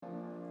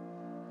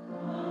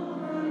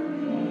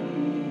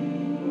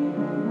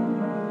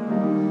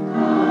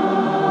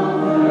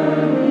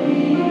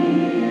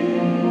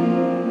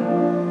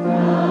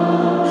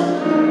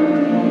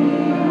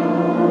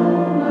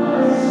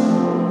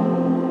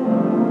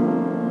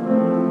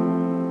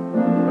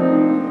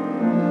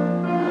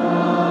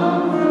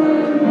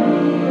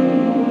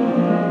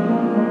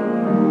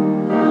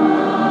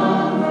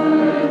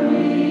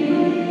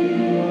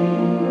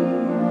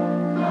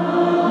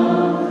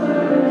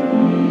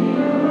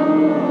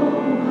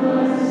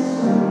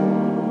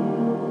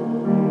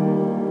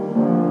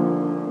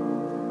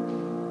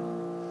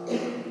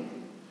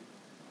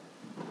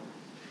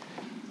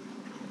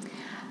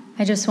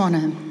I just want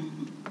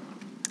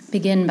to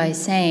begin by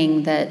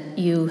saying that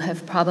you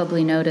have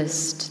probably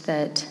noticed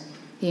that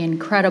the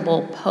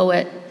incredible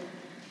poet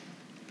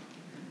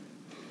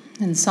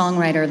and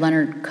songwriter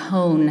Leonard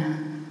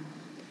Cohen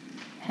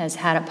has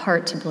had a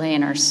part to play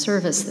in our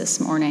service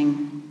this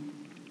morning.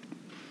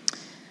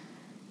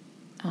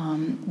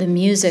 The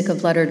music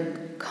of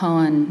Leonard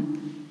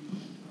Cohen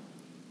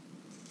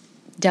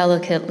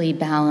delicately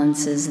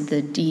balances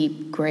the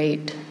deep,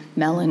 great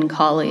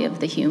melancholy of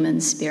the human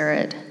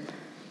spirit.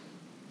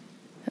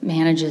 It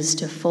manages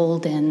to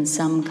fold in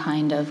some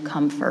kind of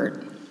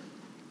comfort.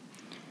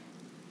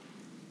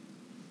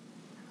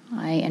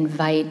 I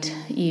invite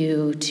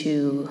you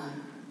to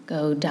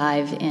go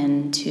dive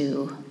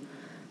into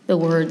the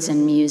words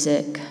and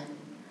music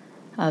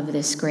of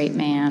this great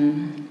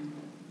man.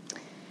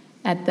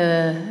 At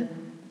the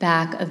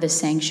back of the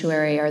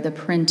sanctuary are the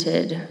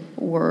printed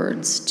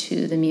words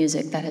to the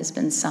music that has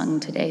been sung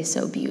today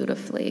so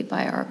beautifully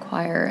by our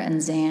choir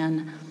and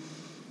Zan.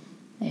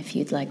 If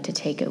you'd like to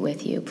take it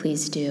with you,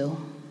 please do.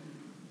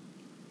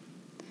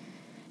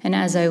 And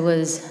as I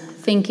was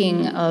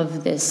thinking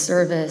of this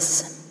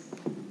service,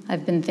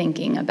 I've been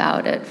thinking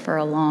about it for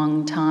a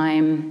long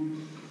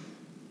time.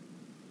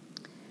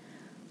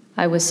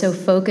 I was so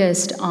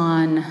focused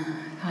on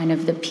kind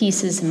of the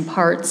pieces and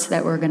parts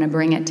that were going to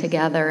bring it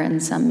together in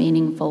some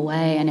meaningful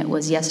way. And it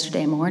was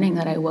yesterday morning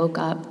that I woke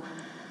up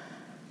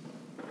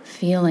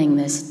feeling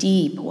this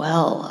deep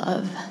well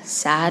of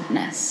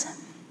sadness.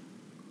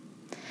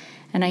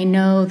 And I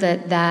know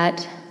that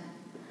that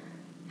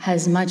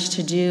has much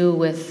to do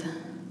with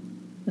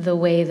the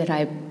way that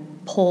I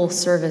pull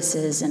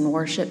services and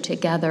worship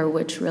together,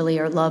 which really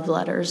are love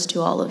letters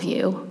to all of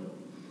you,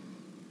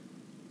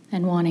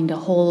 and wanting to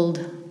hold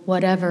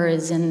whatever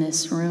is in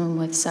this room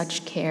with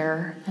such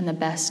care and the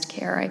best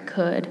care I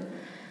could.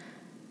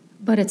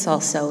 But it's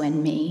also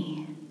in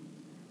me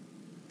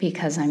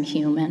because I'm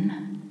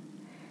human.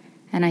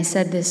 And I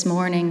said this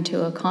morning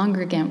to a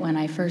congregant when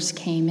I first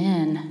came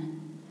in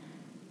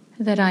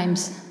that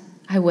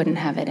I wouldn't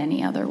have it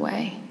any other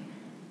way.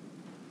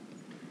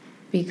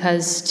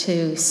 Because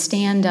to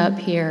stand up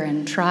here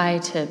and try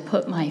to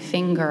put my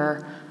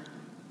finger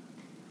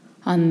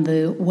on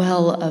the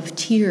well of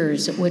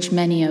tears which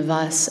many of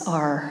us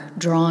are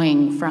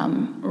drawing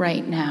from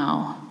right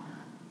now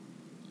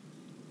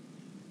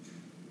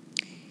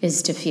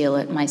is to feel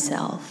it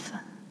myself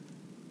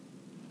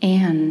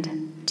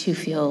and to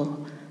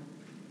feel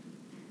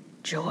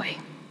joy,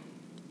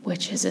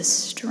 which is a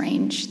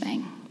strange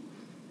thing.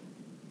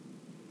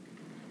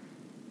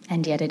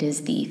 And yet it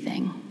is the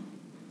thing.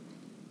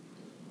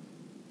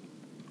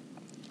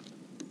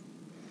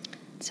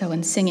 So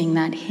in singing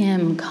that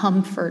hymn,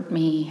 comfort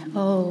me,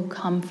 oh,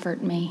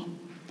 comfort me.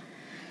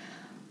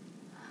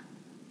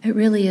 It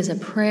really is a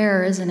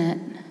prayer, isn't it?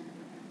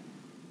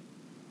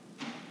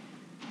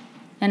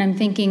 And I'm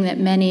thinking that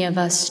many of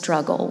us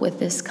struggle with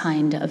this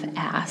kind of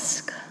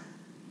ask.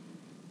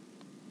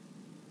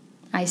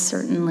 I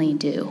certainly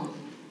do.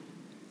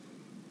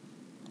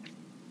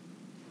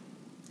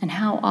 And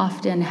how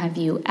often have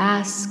you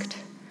asked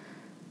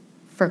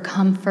for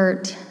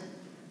comfort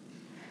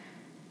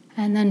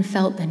and then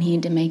felt the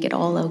need to make it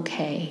all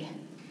okay?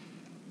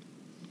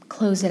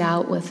 Close it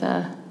out with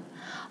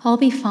I'll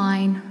be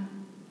fine.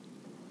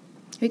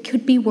 It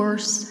could be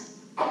worse.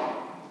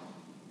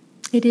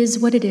 It is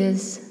what it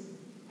is.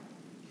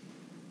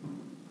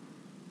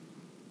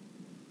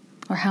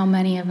 Or how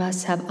many of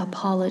us have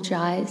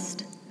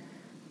apologized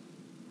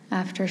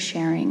after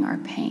sharing our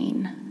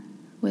pain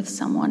with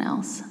someone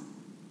else,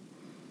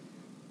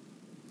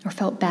 or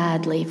felt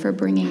badly for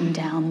bringing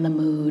down the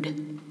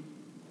mood.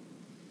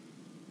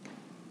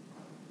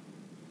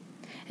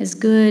 As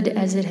good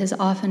as it has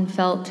often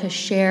felt to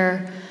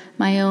share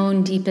my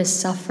own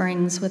deepest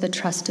sufferings with a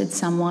trusted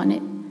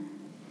someone,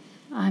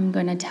 I'm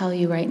going to tell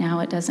you right now,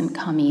 it doesn't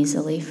come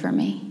easily for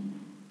me.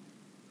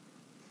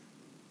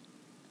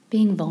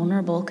 Being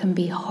vulnerable can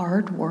be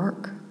hard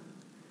work.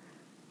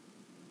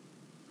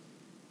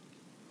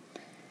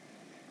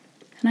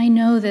 And I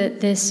know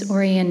that this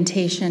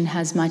orientation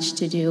has much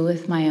to do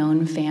with my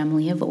own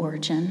family of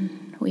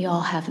origin. We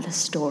all have the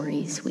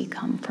stories we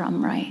come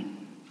from, right?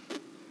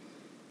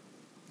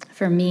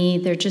 For me,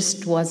 there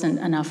just wasn't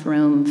enough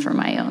room for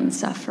my own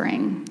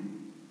suffering.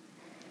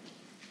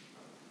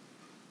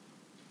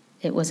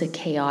 It was a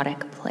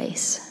chaotic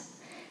place,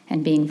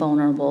 and being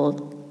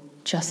vulnerable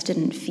just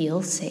didn't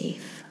feel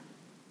safe.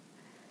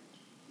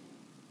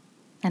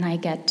 And I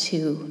get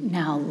to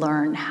now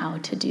learn how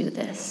to do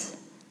this.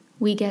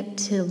 We get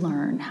to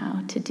learn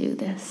how to do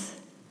this.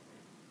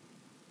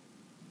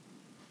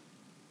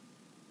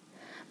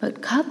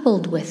 But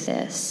coupled with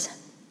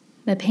this,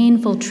 the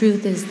painful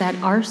truth is that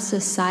our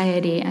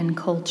society and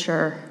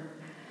culture,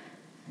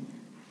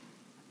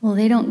 well,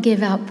 they don't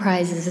give out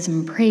prizes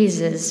and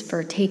praises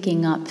for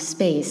taking up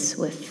space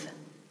with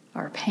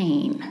our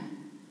pain.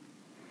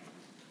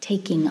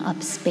 Taking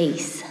up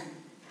space,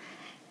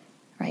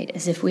 right?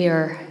 As if we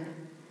are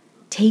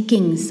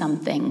taking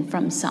something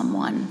from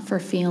someone for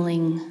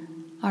feeling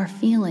our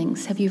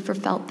feelings. Have you ever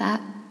felt that?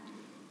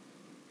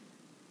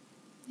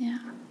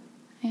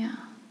 Yeah.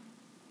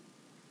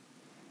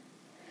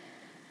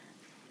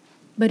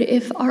 But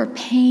if our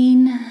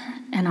pain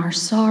and our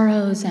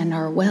sorrows and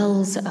our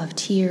wells of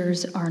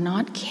tears are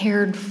not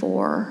cared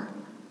for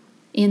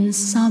in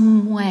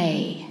some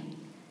way,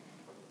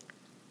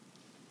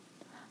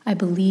 I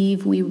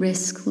believe we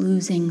risk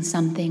losing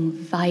something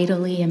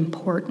vitally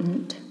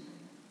important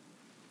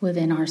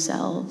within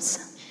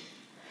ourselves.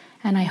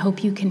 And I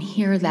hope you can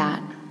hear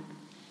that.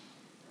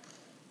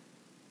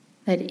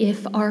 That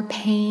if our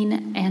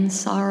pain and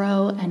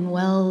sorrow and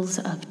wells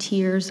of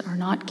tears are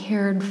not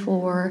cared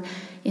for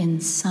in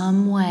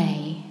some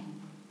way,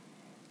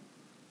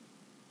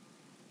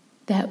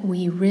 that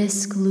we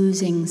risk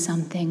losing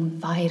something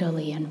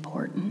vitally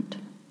important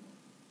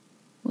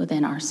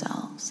within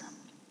ourselves.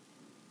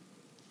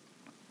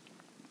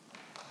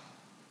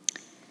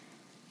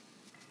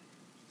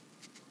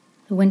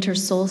 The winter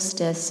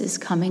solstice is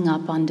coming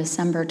up on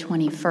December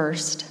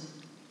 21st.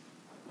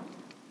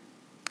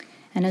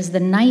 And as the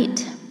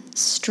night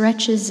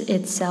stretches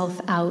itself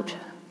out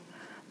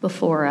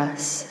before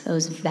us,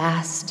 those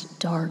vast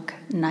dark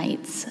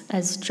nights,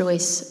 as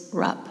Joyce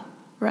Rupp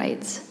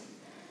writes,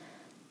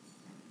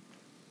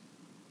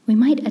 we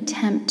might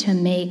attempt to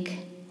make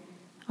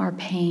our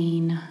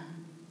pain,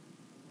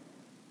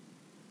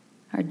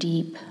 our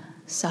deep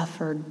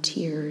suffered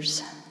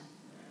tears,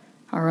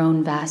 our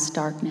own vast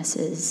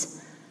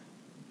darknesses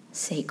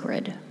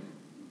sacred.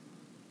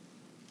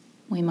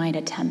 We might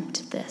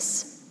attempt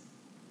this.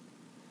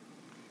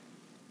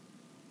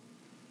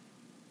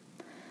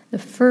 The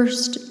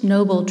first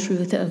noble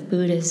truth of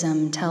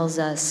Buddhism tells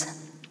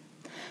us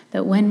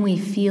that when we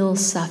feel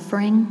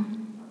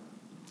suffering,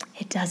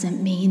 it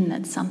doesn't mean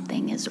that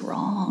something is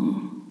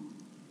wrong.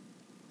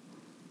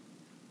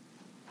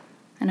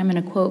 And I'm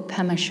going to quote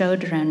Pema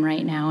Chodron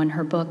right now in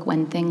her book,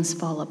 When Things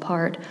Fall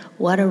Apart.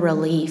 What a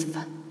relief.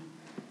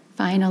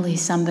 Finally,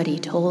 somebody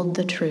told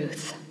the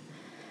truth,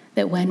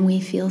 that when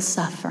we feel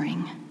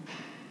suffering,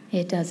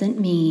 it doesn't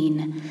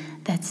mean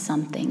that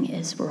something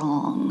is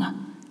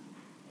wrong.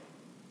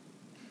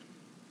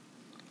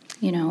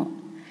 You know,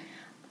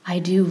 I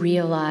do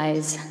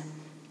realize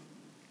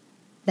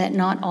that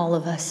not all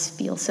of us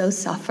feel so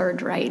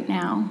suffered right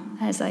now,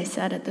 as I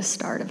said at the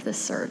start of the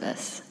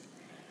service.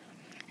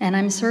 And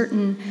I'm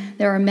certain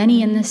there are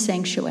many in this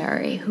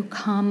sanctuary who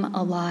come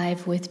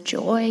alive with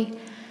joy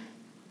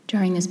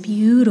during this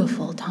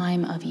beautiful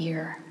time of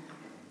year.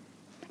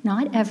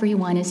 Not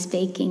everyone is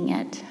faking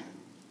it.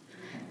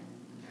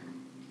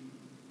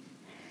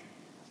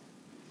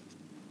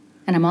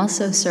 And I'm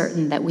also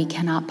certain that we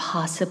cannot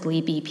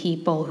possibly be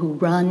people who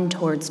run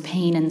towards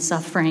pain and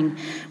suffering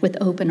with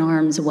open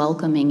arms,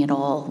 welcoming it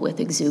all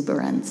with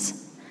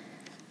exuberance.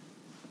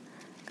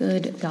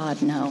 Good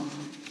God, no.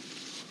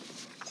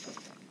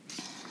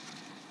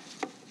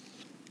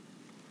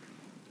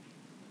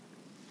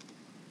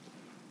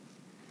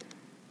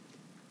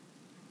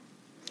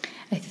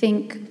 I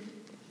think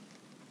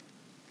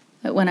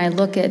that when I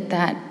look at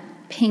that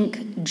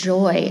pink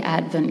joy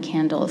Advent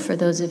candle, for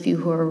those of you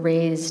who are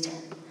raised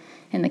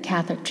in the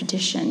Catholic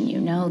tradition, you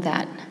know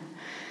that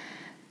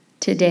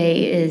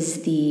today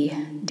is the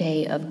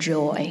day of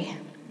joy,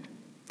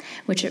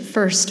 which at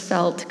first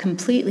felt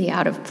completely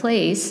out of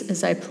place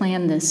as I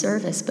planned this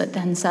service, but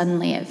then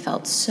suddenly it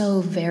felt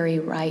so very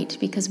right,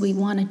 because we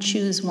want to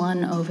choose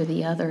one over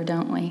the other,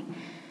 don't we?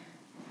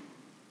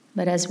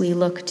 But as we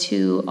look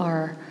to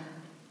our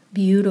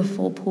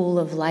beautiful pool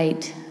of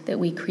light that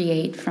we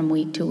create from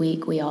week to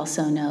week, we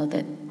also know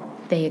that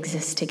they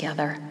exist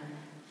together,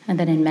 and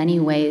that in many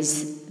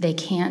ways they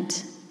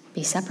can't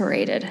be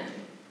separated.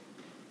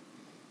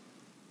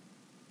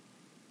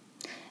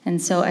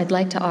 And so I'd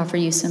like to offer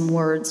you some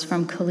words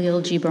from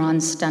Khalil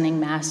Gibran's stunning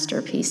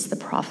masterpiece, The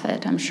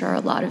Prophet. I'm sure a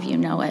lot of you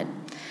know it,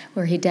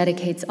 where he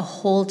dedicates a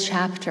whole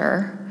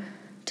chapter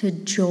to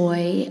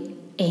joy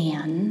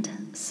and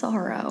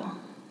sorrow.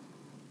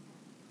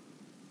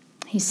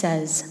 He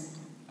says,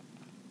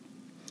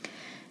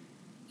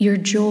 "Your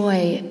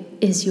joy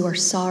is your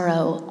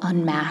sorrow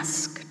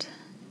unmasked.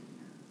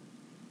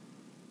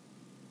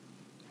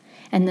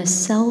 And the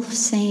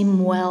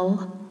self-same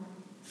well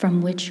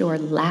from which your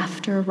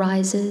laughter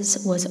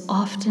rises was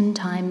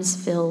oftentimes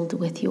filled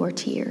with your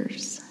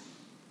tears.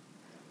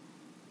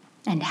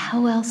 And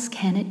how else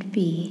can it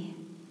be?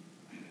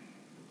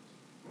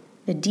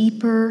 The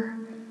deeper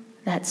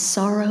that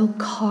sorrow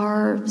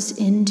carves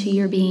into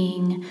your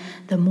being,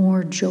 the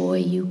more joy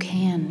you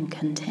can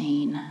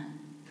contain.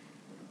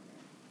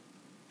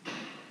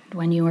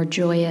 When you are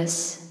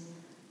joyous,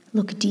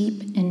 look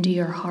deep into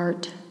your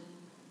heart,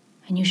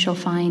 and you shall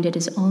find it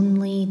is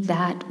only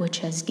that which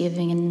has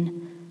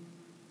given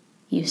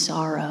you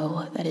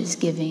sorrow that is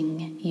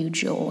giving you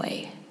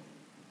joy.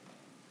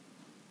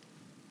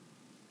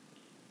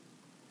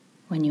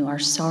 When you are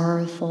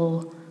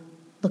sorrowful,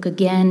 look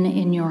again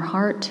in your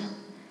heart,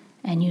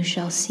 and you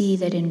shall see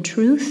that in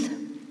truth,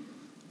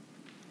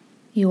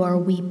 you are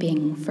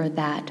weeping for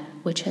that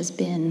which has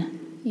been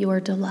your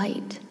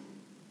delight."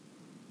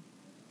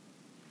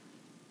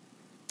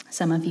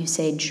 Some of you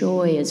say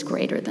joy is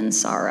greater than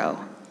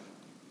sorrow.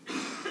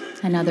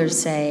 And others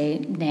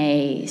say,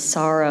 nay,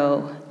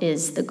 sorrow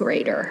is the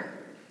greater.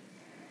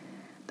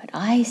 But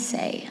I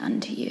say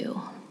unto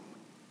you,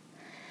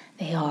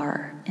 they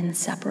are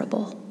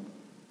inseparable.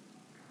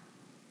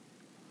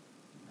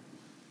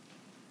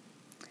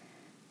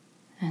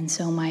 And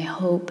so my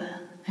hope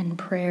and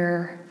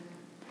prayer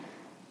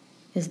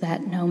is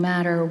that no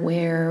matter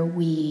where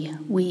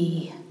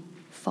we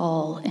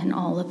fall in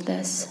all of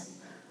this,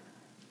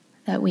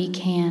 that we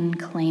can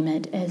claim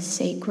it as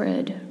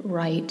sacred,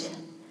 right,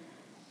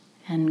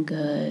 and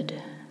good.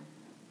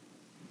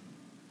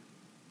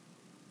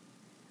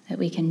 That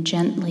we can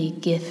gently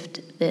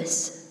gift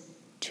this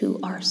to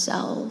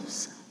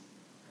ourselves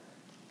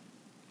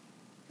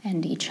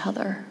and each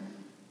other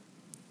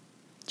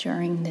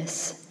during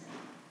this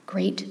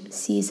great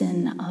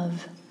season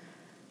of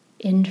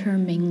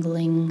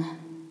intermingling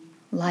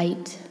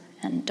light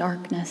and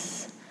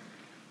darkness,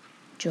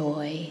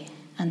 joy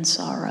and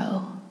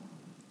sorrow.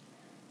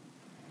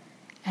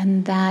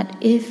 And that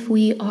if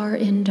we are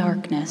in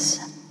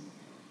darkness,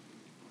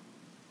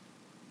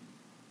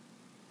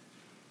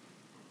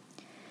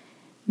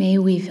 may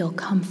we feel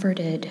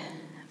comforted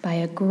by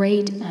a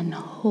great and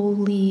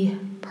holy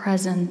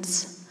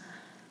presence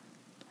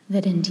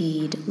that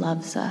indeed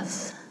loves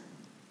us.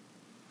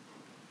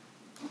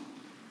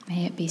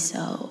 May it be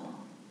so.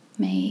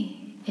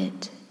 May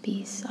it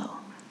be so.